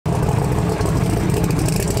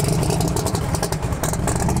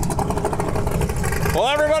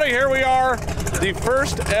the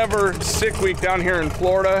first ever sick week down here in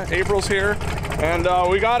Florida. April's here, and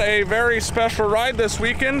we got a very special ride this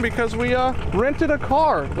weekend because we rented a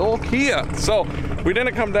car, the old Kia. So we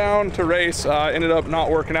didn't come down to race, ended up not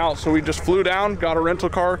working out, so we just flew down, got a rental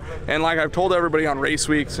car, and like I've told everybody on race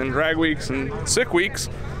weeks and drag weeks and sick weeks,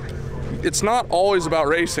 it's not always about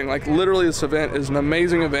racing. Like literally this event is an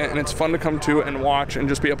amazing event and it's fun to come to and watch and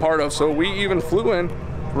just be a part of. So we even flew in,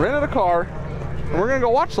 rented a car, and we're gonna go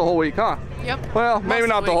watch the whole week, huh? Yep. Well, maybe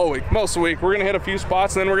not the whole week, most of the week. We're gonna hit a few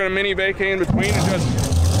spots and then we're gonna mini vacay in between and just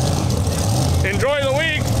enjoy the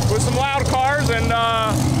week with some loud cars and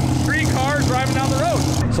street cars driving down the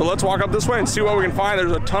road. So let's walk up this way and see what we can find.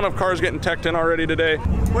 There's a ton of cars getting teched in already today.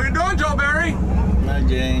 What are you doing, Joe Barry? Hi,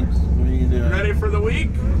 James. What are you doing? Ready for the week?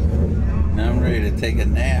 I'm ready to take a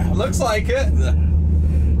nap. Looks like it.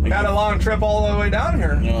 Got a long trip all the way down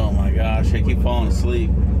here. Oh my gosh, I keep falling asleep.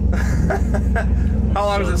 How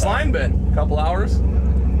long has this line been? A couple hours?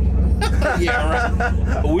 Yeah,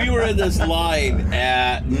 right. We were in this line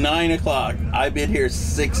at 9 o'clock. I've been here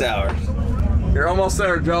 6 hours. You're almost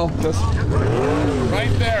there, Joe. Just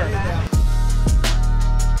right there.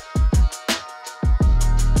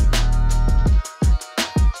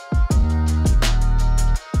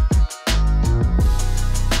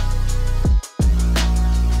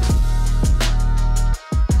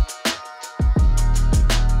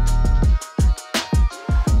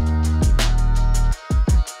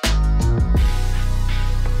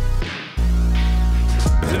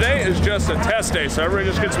 Today is just a test day, so everybody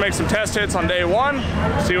just gets to make some test hits on day one,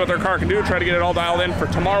 see what their car can do, try to get it all dialed in for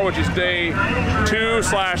tomorrow, which is day 2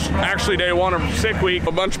 / actually day 1 of sick week.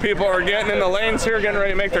 A bunch of people are getting in the lanes here, getting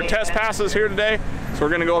ready to make their test passes here today. So we're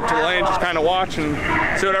gonna go up to the lane, just kind of watch and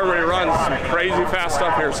see what everybody runs. Some crazy fast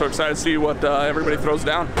stuff here, so excited to see what everybody throws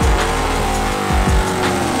down.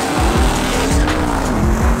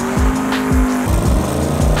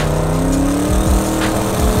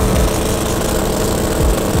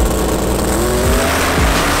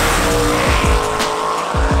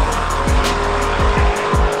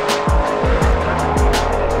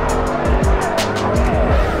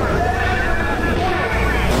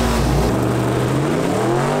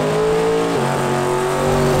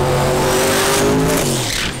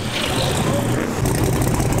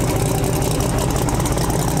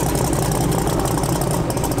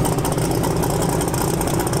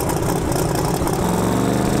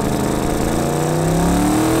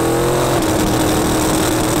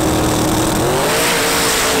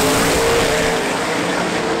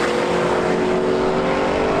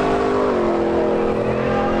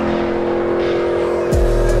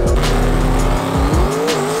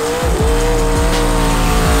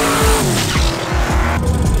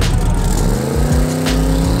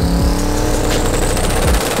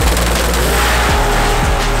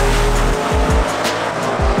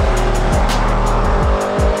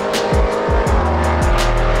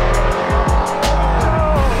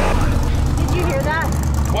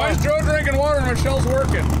 Michelle's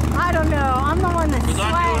working. I don't know. I'm the one that's sweating.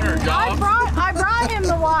 I'm doing her job. I brought him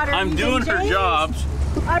the water. I'm doing her jobs.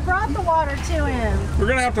 I brought the water to him. We're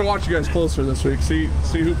gonna have to watch you guys closer this week. See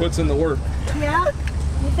who puts in the work. Yeah.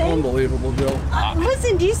 You think? Unbelievable, Jill.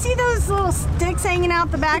 Listen, do you see those little sticks hanging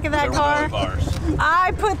out the back of that car?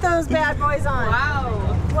 I put those bad boys on.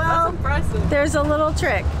 Wow. Well, that's impressive. There's a little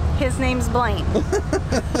trick. His name's Blaine.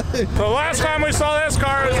 The last time we saw this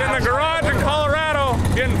car was in the garage in Colorado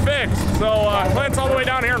getting fixed. So Clint's all the way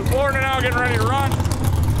down here in Florida now getting ready to run.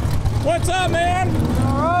 What's up, man?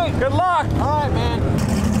 All right. Good luck. All right, man.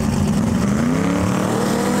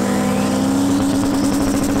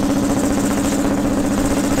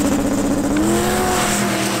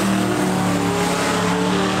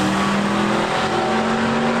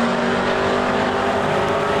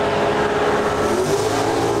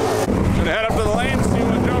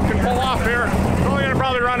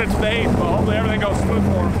 It's the 8th, but hopefully everything goes smooth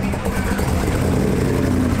for him.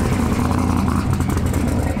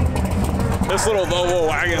 This little Volvo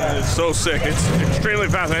wagon is so sick. It's extremely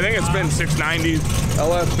fast. I think it's been 690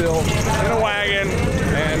 LS built in a wagon.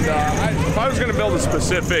 And if I was going to build a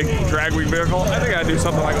specific drag week vehicle, I think I'd do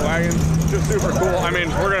something like a wagon. Just super cool. I mean,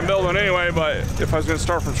 we're going to build one anyway, but if I was going to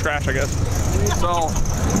start from scratch, I guess. So,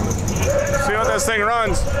 see what this thing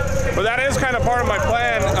runs. But that is kind of part of my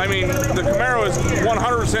plan. I mean, the Camaro is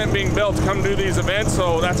 100% being built to come do these events,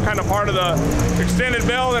 so that's kind of part of the extended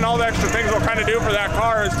build, and all the extra things we'll kind of do for that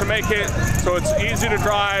car is to make it so it's easy to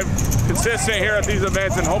drive, consistent here at these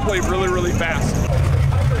events, and hopefully really, really fast.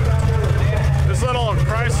 This this little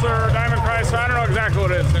Chrysler, Diamond Chrysler. I don't know exactly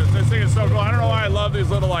what it is. This thing is so cool. I don't know why I love these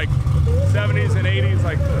little like 70s and 80s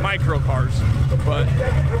like micro cars, but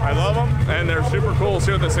I love them and they're super cool.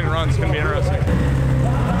 See what this thing runs. It's gonna be interesting.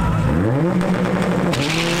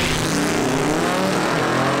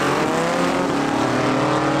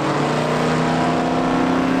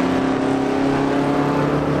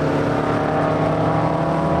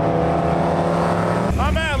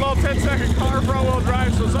 Not bad, little 10-second car, front-wheel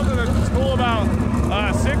drive. So something that's cool about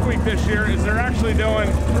Sick Week this year is they're actually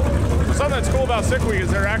doing. Something that's cool about Sick Week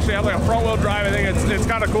is they're actually have like a front-wheel drive. I think it's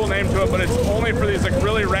got a cool name to it, but it's only for these like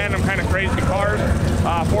really random kind of crazy cars,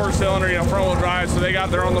 4-cylinder, you know, front-wheel drive. So they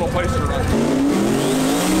got their own little place to run.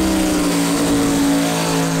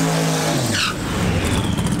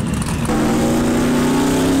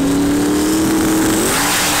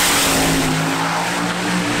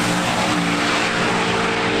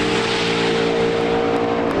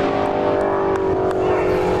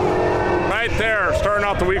 Starting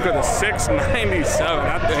out the week with a 697.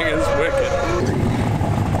 That thing is wicked.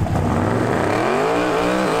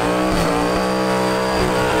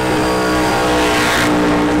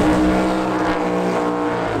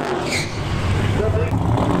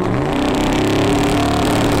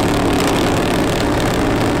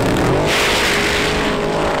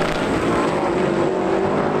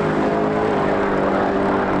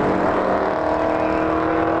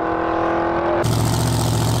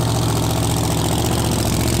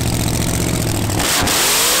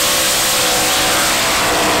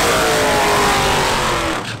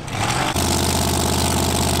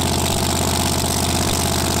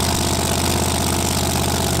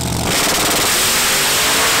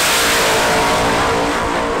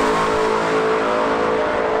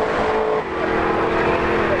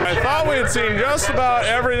 Seen just about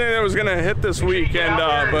everything that was gonna hit this weekend,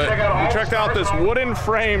 but we checked out this wooden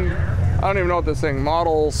framed, I don't even know what this thing,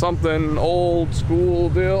 model something old school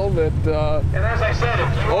deal that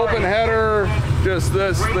open header, just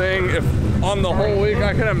this thing. If on the whole week,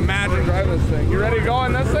 I can imagine driving this thing. You ready to go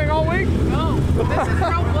on this thing all week? No, this is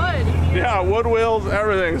from wood. Yeah, wood wheels,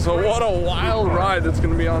 everything. So what a wild ride that's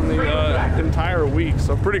gonna be on the entire week.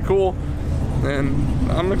 So pretty cool. And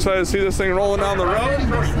I'm excited to see this thing rolling down the road.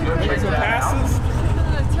 Make some passes. 10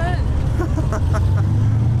 out of 10.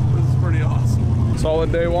 This is pretty awesome.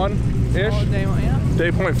 Solid day one-ish? Solid day one, yeah.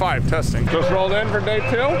 Day 0.5 testing. Just rolled in for day 2?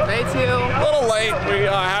 Day 2. A little late. We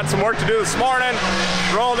had some work to do this morning.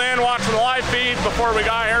 Rolled in, watching the live feed before we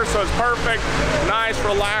got here, so it's perfect. Nice,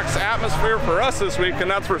 relaxed atmosphere for us this week, and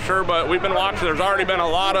that's for sure. But we've been watching. There's already been a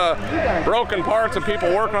lot of broken parts and people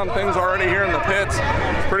working on things already here in the pits.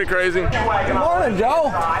 It's pretty crazy. Good morning,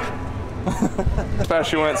 Joe.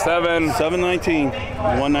 Especially went 719,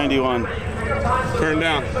 191. Turn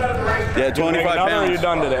down. Yeah, 25 pounds. Are you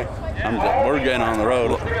done today? We're getting on the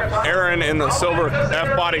road. Aaron in the silver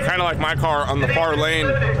F-body, kind of like my car on the far lane,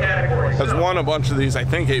 has won a bunch of these, I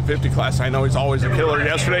think 850 class. I know he's always a killer.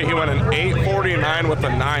 Yesterday he went an 849 with a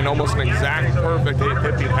 9, almost an exact perfect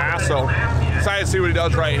 850 pass. So excited to see what he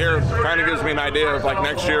does right here. Kind of gives me an idea of like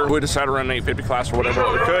next year we decide to run an 850 class or whatever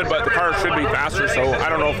we could, but the car should be faster, so I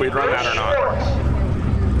don't know if we'd run that or not.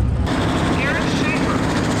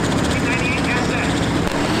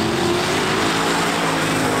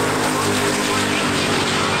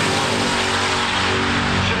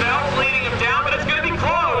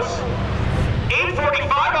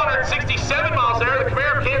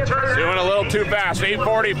 Too fast,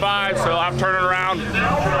 845, so I'm turning around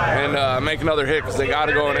and make another hit because they got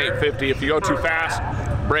to go in 850. If you go too fast,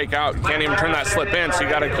 break out. You can't even turn that slip in, so you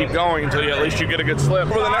got to keep going until you at least you get a good slip.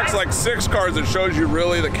 For the next like 6 cars, it shows you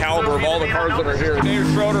really the caliber of all the cars that are here. Dave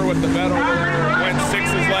Schroeder with the metal went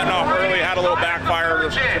 6s, letting off early, had a little backfire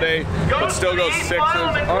today, but still goes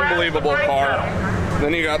 6s. Unbelievable car.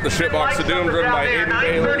 Then you got the shitbox of doom driven by Aiden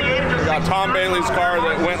Bailey. You got Tom Bailey's car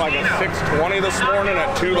that went like a 620 this morning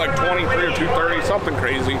at 223 or 230, something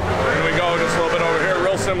crazy. And we go just a little bit over here,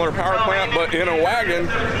 real similar power plant, but in a wagon.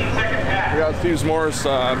 We got Steve Morris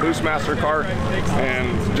Boostmaster car,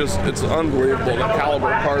 and just it's unbelievable the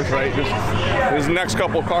caliber of cars, right? Just these next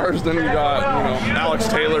couple cars, then you got Alex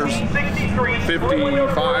Taylor's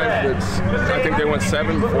 55. That's I think they went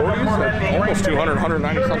 740s, almost 200,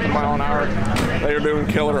 190 something mile an hour. They are doing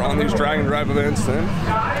killer on these drag and drive events. Then,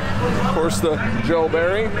 of course, the Joe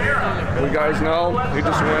Barry. You guys know he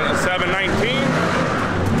just went a 719.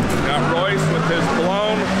 Got Royce with his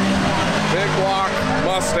blown big block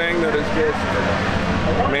Mustang that is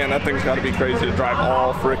just, man, that thing's got to be crazy to drive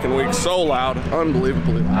all freaking week. So loud,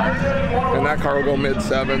 unbelievably loud. And that car will go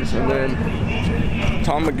mid-7s. And then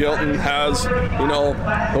Tom McGilton has,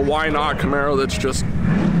 the Why Not Camaro that's just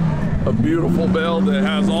a beautiful build that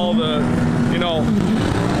has all the, you know,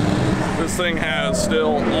 this thing has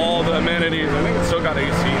still all the amenities. I think it's still got AC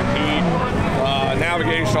and heat,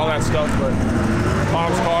 navigation, all that stuff, but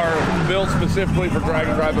Tom's car, built specifically for drag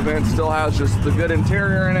and drive events, still has just the good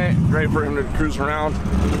interior in it, great for him to cruise around,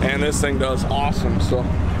 and this thing does awesome. So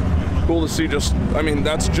cool to see. Just, I mean,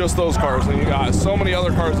 that's just those cars, and you got so many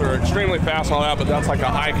other cars that are extremely fast and all that, but that's like a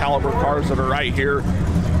high caliber cars that are right here,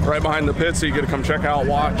 right behind the pit, so you get to come check out,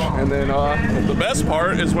 watch, and then the best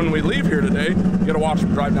part is when we leave here today, you get to watch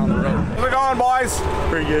them drive down the road. How's it going, boys?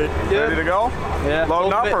 Pretty good. Ready to go? Yeah.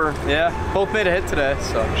 Loading up, or? Yeah, both made a hit today,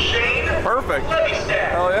 so. Perfect.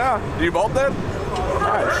 Hell yeah. You both did?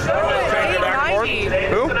 Nice. Change it back and forth.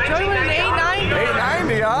 Who? Joey went an 890.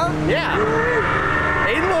 890, huh? Yeah.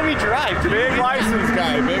 Aiden let me drive. Big license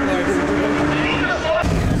guy, big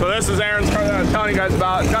license. So this is Aaron's car that I was telling you guys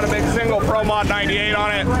about. It's got a big single Pro Mod 98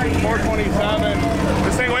 on it, 427.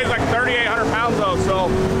 This thing weighs like 3,800 pounds though, so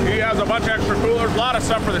he has a bunch of extra coolers, a lot of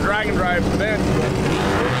stuff for the drag and drive event.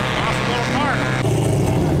 Awesome little car.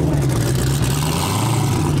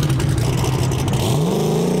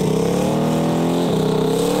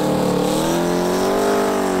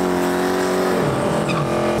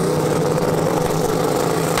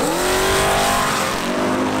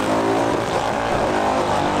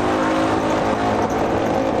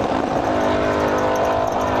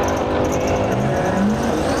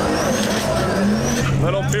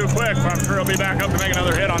 Too quick, but I'm sure he'll be back up to make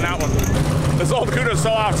another hit on that one. This old Cuda's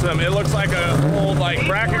so awesome. It looks like an old like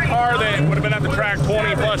bracket car that would have been at the track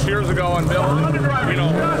 20 plus years ago and built, you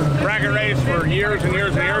know, bracket race for years and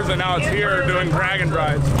years and years, and now it's here doing drag and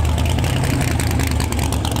drives.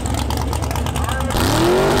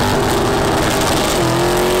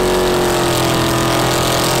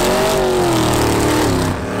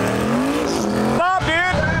 What's up,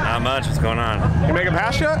 dude? Not much. What's going on? You making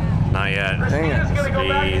pass yet? Not yet. Dang it. This will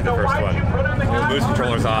be the first one. The boost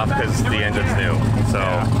controller's off because the engine's new. So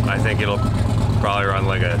I think it'll probably run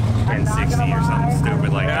like a 1060 or something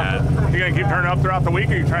stupid like that. You gonna keep turning up throughout the week,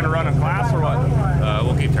 or are you trying to run in class or what?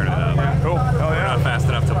 We'll keep turning it up. Cool. Hell We're yeah. not fast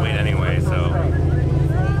enough to win anyway, so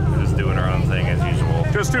we're just doing our own thing as usual.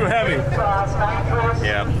 Just too heavy.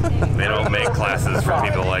 Yeah. They don't make classes for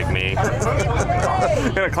people like me.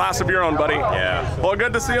 In a class of your own, buddy. Yeah. Well,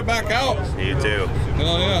 good to see you back out. You too.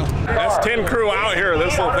 Hell yeah. S10 crew out here.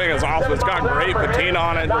 This little thing is awesome. It's got great patina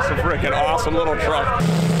on it. Just a freaking awesome little truck.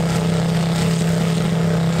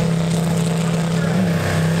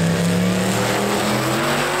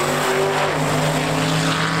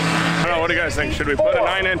 What do you guys think? Should we put a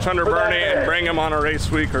 9-inch under Bernie and bring him on a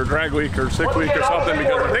race week or drag week or sick week or something?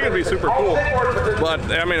 Because I think it'd be super cool. But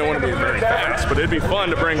I mean, it wouldn't be very fast, but it'd be fun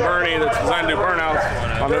to bring Bernie that's designed to do burnouts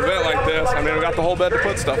on an event like this. I mean, we got the whole bed to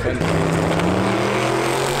put stuff in.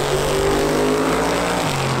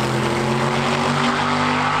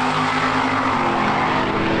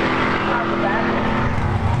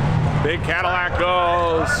 Big Cadillac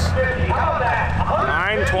goes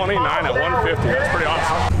 929 at 150. That's pretty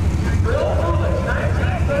awesome.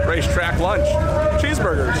 Racetrack lunch.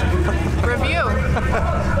 Cheeseburgers. Review.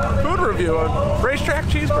 Food review of racetrack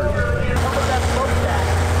cheeseburgers.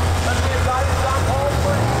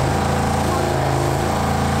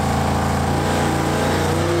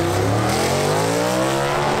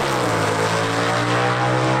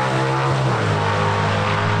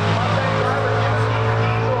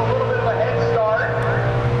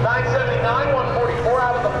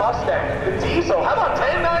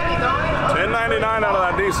 Out of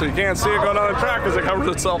that diesel. You can't see it going on the track because it covers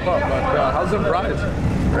itself up. But how's them fries?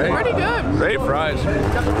 Great. Pretty good. Great fries.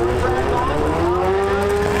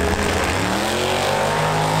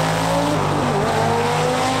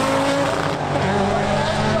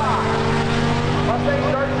 Mustang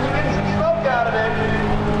starts to get some smoke out of it.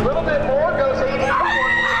 A little bit more goes 80.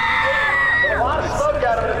 A lot of smoke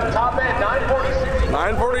out of it at the top end. 946.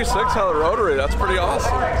 946 out of the rotary. That's pretty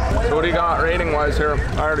awesome. So what do you got rating wise here?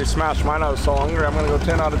 I already smashed mine. I was so hungry. I'm gonna go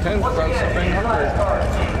 10 out of 10 because I was so dang hungry.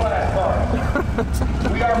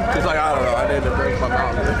 He's like, I don't know. I need to drink my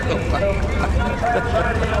mountain.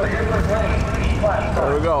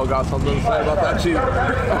 There we go. Got something to say about that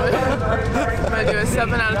cheeseburger. I'm gonna do a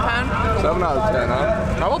 7 out of 10. 7 out of 10,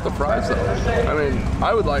 huh? How about the fries though? I mean,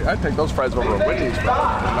 I'd take those fries over a Whitney's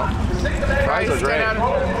fries, you know? Fries are great.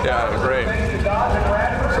 Yeah, they're great.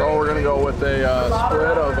 So we're gonna go with a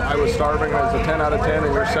split of I was starving as a 10 out of 10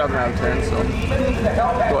 and you're 7 out of 10, so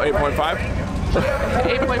go 8.5?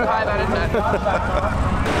 8.5 out of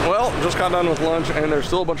 10. Well, just got done with lunch and there's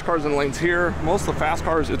still a bunch of cars in lanes here. Most of the fast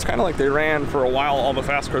cars, it's kind of like they ran for a while, all the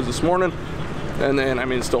fast cars this morning. And then, I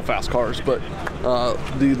mean, it's still fast cars, but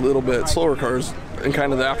the little bit slower cars in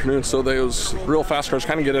kind of the afternoon, so those real fast cars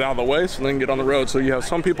kind of get it out of the way so they can get on the road. So you have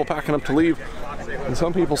some people packing up to leave and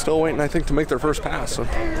some people still waiting, I think, to make their first pass. So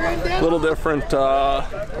a little different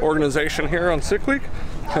organization here on Sick Week.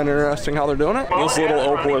 Kind of interesting how they're doing it. This little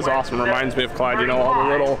Opal is awesome. Reminds me of Clyde, you know, all the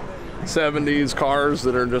little 70s cars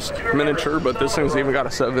that are just miniature, but this thing's even got a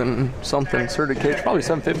 7-something certificate, probably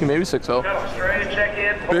 750, maybe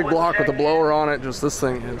 6.0. Big block with a blower on it. Just this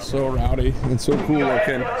thing is so rowdy and so cool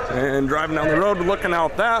looking. And driving down the road looking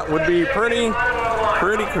out that would be pretty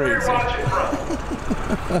crazy.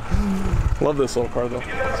 Love this little car though,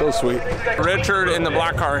 so sweet. Richard in the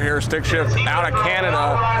black car here, stick shift out of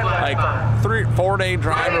Canada, like 3-4 day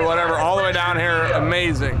drive or whatever, all the way down here,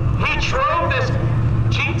 amazing. He drove this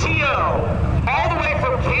GTO all the way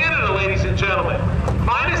from Canada, ladies and gentlemen.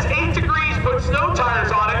 -8 degrees, put snow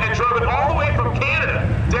tires on it, and drove it all the way from Canada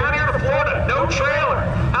down here to Florida. No trailer.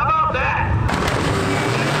 How about that?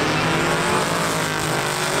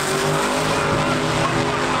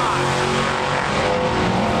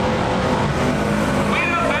 We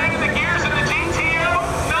end up banging the gears in the GTO.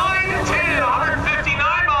 9-10,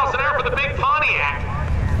 159 miles an hour for the big Pontiac.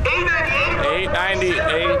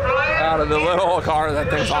 898 out of the little car. That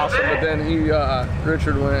thing's awesome. But then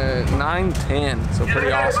Richard went 910, so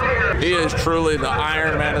pretty awesome. He is truly the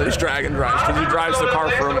Iron Man of these drag and drives, because he drives the car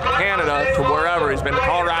from Canada to wherever. He's been to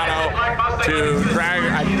Colorado to drag.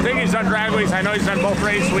 I think he's done drag weeks. I know he's done both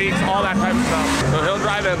race weeks, all that type of stuff. So he'll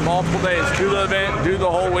drive it multiple days, do the event, do the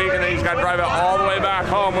whole week, and then he's got to drive it all the way back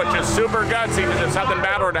home, which is super gutsy, because if something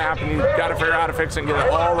bad were to happen, you've got to figure out how to fix it and get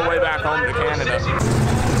it all the way back home to Canada.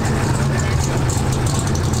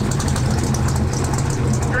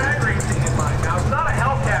 Drag racing in mind. Now, it's not a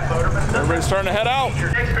Hellcat motor, but it's Everybody's starting to head out.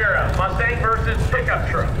 Xperia, Mustang versus pickup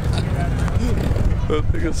truck. I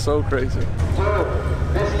think it's so crazy.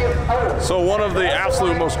 So one of the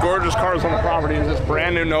absolute most gorgeous cars on the property is this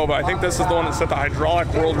brand new Nova. I think this is the one that set the hydraulic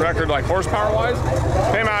world record, like horsepower wise.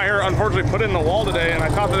 Came out here, unfortunately put it in the wall today, and I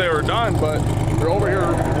thought that they were done, but they're over here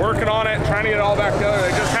working on it, trying to get it all back together.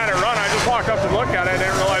 They just had it run. I just walked up to look at it,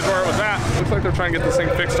 didn't realize where it was at. Looks like they're trying to get this thing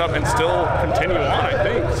fixed up and still continue on, I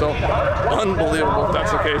think. So unbelievable if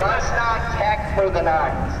that's the case. Must not tech for the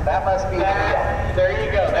nines. That must be there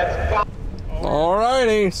you go. That's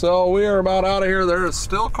Alrighty, so we are about out of here. There is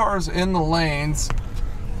still cars in the lanes.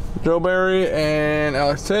 Joe Barry and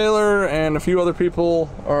Alex Taylor and a few other people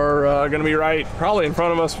are going to be right, probably in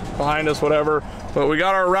front of us, behind us, whatever. But we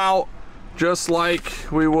got our route just like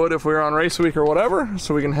we would if we were on race week or whatever,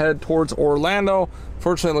 so we can head towards Orlando.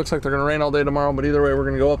 Fortunately, it looks like they're going to rain all day tomorrow, but either way, we're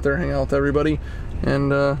going to go up there, hang out with everybody,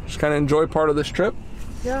 and just kind of enjoy part of this trip.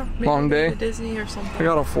 Yeah, maybe long day. To Disney or something. I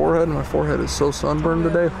got a forehead, and my forehead is so sunburned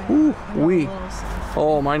today. Woo-wee.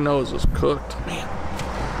 Oh, my nose is cooked. Man.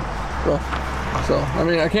 Rough. So, I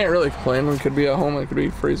mean, I can't really complain. We could be at home. It could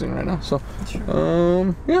be freezing right now. So,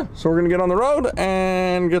 yeah. So we're gonna get on the road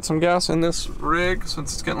and get some gas in this rig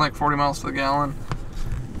since it's getting like 40 miles to the gallon,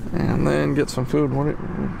 and then get some food.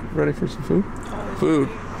 Ready for some food? Food.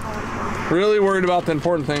 Really worried about the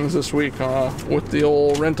important things this week with the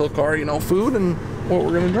old rental car. You know, food and what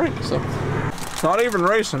we're gonna drink. So, not even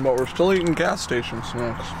racing, but we're still eating gas station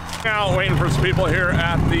snacks. Now waiting for some people here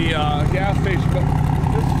at the gas station. But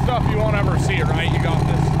this is stuff you won't ever see, right? You got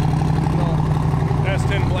this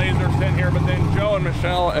S10 Blazer sitting here, but then Joe and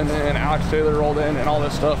Michelle and then Alex Taylor rolled in and all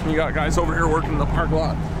this stuff. And you got guys over here working in the parking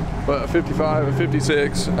lot. But a 55, a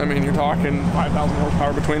 56, I mean, you're talking 5,000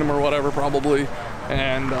 horsepower between them or whatever, probably.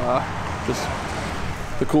 And just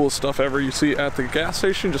the coolest stuff ever you see at the gas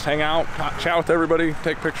station. Just hang out, chat with everybody,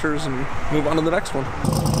 take pictures, and move on to the next one.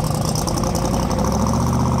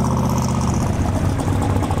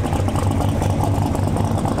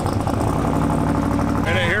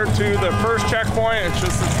 And here to the first checkpoint. It's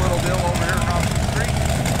just this little deal over here across the street.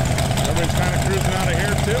 Everybody's kind of cruising out of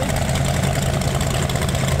here too.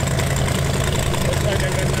 Looks like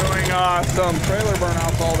they've been doing some trailer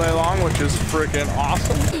burnouts all day long, which is freaking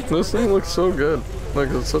awesome. This thing looks so good. Like,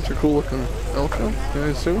 it's such a cool looking Elka, I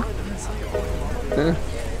assume. Yeah.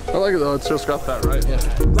 I like it though, it's just got that, right? Yeah.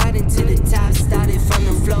 Right into the top, started from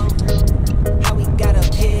the floor. How we got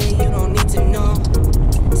up here, you don't need to know.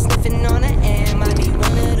 Sniffing on an M, I need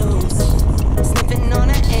one of those. Sniffing on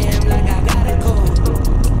an M like I got a cold.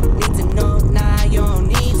 Need to know, nah, you don't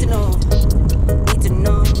need to know. Need to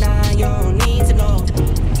know, nah, you don't need to know.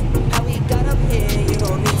 How we got up here, you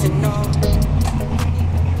don't need to know.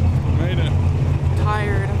 Made it.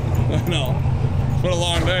 Tired. I know. It's been a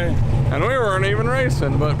long day. And we weren't even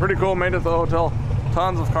racing, but pretty cool. Made it to the hotel.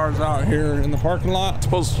 Tons of cars out here in the parking lot. It's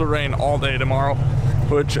supposed to rain all day tomorrow,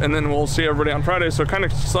 and then we'll see everybody on Friday. So it kind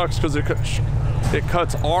of sucks because it it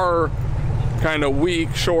cuts our kind of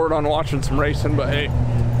week short on watching some racing, but hey,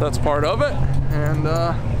 that's part of it. And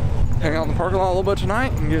hang out in the parking lot a little bit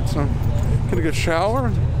tonight and get a good shower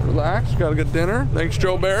and relax. Got a good dinner. Thanks,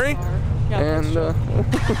 Joe Barry. And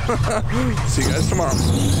see you guys tomorrow.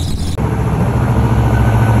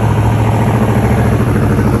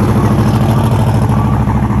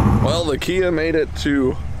 Well, the Kia made it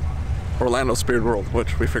to Orlando Speed World,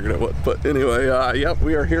 which we figured it would. But anyway, yep,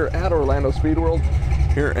 we are here at Orlando Speed World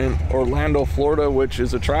here in Orlando, Florida, which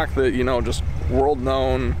is a track that, you know, just world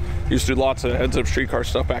known. Used to do lots of heads-up streetcar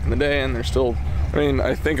stuff back in the day, and they're still, I mean,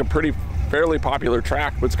 I think a fairly popular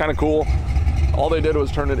track, but it's kind of cool. All they did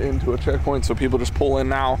was turn it into a checkpoint, so people just pull in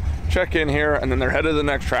now, check in here, and then they're headed to the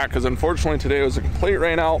next track, because unfortunately today was a complete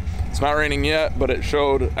rain out. It's not raining yet, but it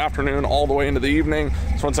showed afternoon all the way into the evening.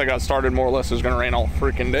 So once I got started, more or less, it was gonna rain all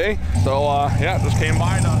freaking day. So yeah, just came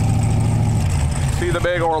by to see the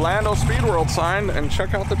big Orlando Speed World sign and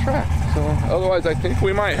check out the track. So otherwise, I think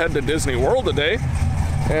we might head to Disney World today.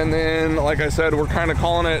 And then, like I said, we're kind of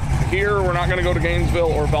calling it here. We're not gonna go to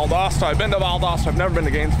Gainesville or Valdosta. I've been to Valdosta, I've never been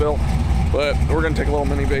to Gainesville, but we're gonna take a little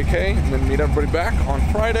mini vacay and then meet everybody back on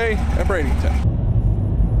Friday at Bradenton.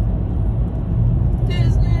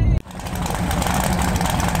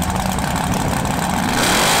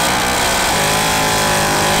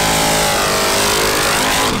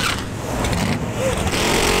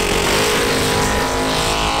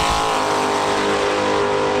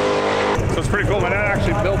 Pretty cool. My dad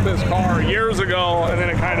actually built this car years ago, and then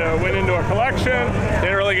it kind of went into a collection.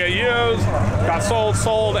 Didn't really get used. Got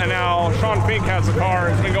sold, and now Sean Fink has the car.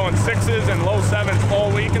 It's been going 6s and low 7s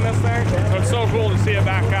all week in this thing. So it's so cool to see it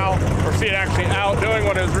back out, or see it actually out doing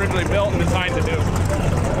what it was originally built and designed to do.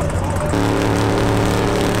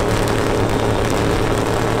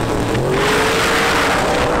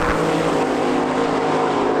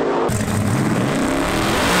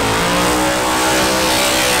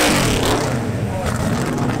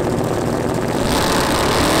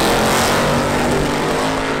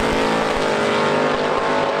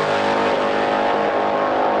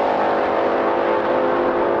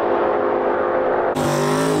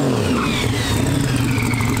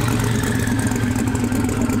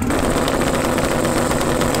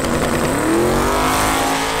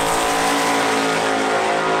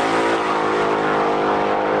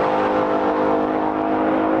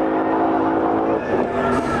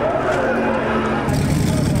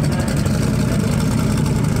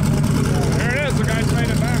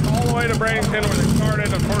 Bradenton where they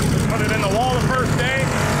started. Of course, they put it in the wall the first day.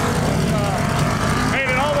 Made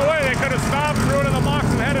it all the way. They could have stopped, threw it in the box,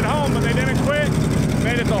 and headed home, but they didn't quit.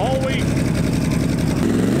 Made it the whole week.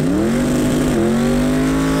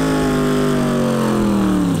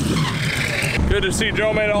 Good to see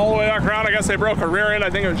Joe made it all the way back around. I guess they broke a rear end.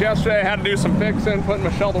 I think it was yesterday. Had to do some fixing, putting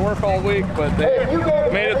Michelle to work all week, but they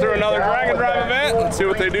made it through another drag and drive event. Let's see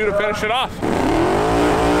what they do to finish it off.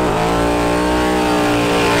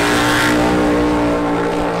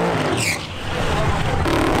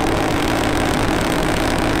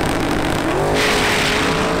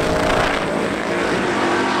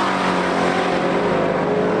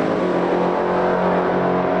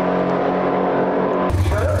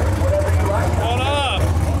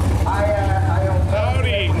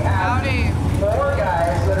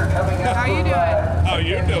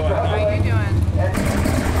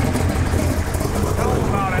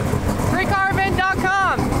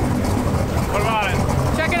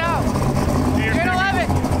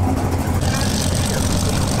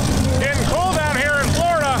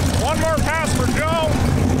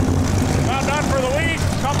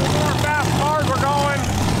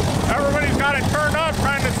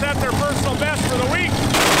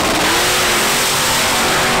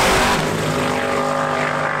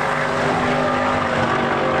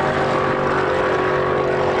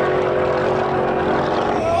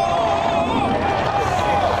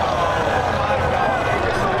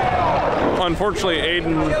 Unfortunately,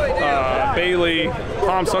 Aiden Bailey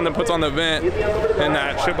Thompson that puts on the event in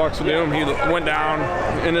that shitbox of doom, he went down,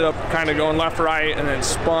 ended up kind of going left, right, and then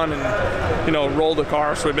spun and, you know, rolled the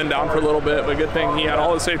car. So we've been down for a little bit, but good thing he had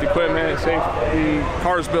all the safety equipment, the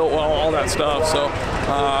car's built well, all that stuff. So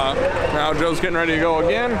now Joe's getting ready to go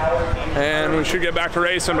again, and we should get back to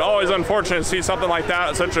racing. But always unfortunate to see something like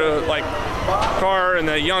that, such a car and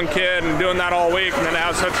a young kid, and doing that all week, and then to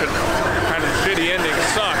have such a kind of shitty ending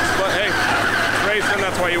sucks. But hey, racing,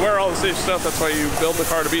 that's why you wear all the safe stuff, that's why you build the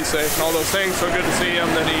car to be safe and all those things. So good to see him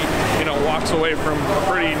that he, you know, walks away from a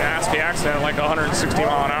pretty nasty accident, like 160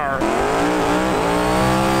 mile an hour.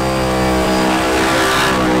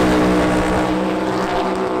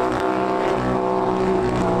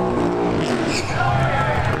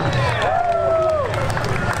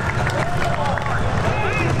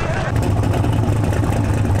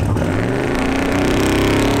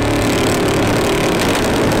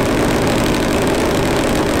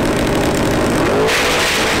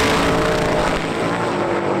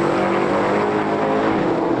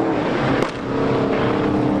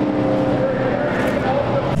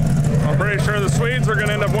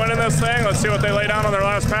 this thing. Let's see what they lay down on their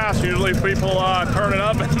last pass. Usually people turn it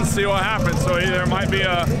up and see what happens. So either it might be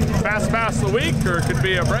a fast pass of the week, or it could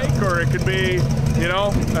be a break, or it could be, you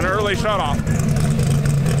know, an early shut-off.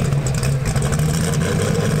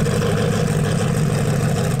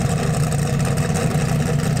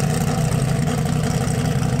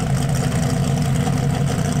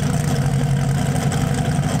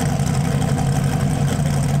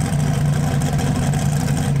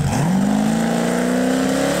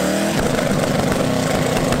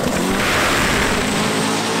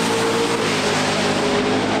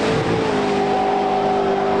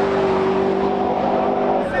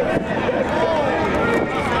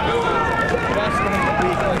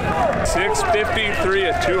 653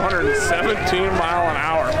 at 217 mile an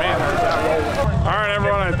hour. Man, there's that roll. All right,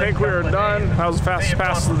 everyone, I think we are done. That was the fastest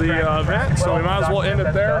pass of the event, so we might as well end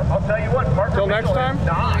it there. Till next time?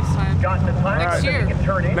 Next year.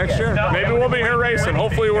 Next year. Maybe we'll be here racing.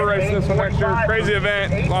 Hopefully we're racing this one next year. Crazy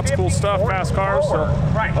event, lots of cool stuff, fast cars. So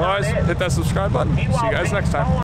otherwise, hit that subscribe button. See you guys next time.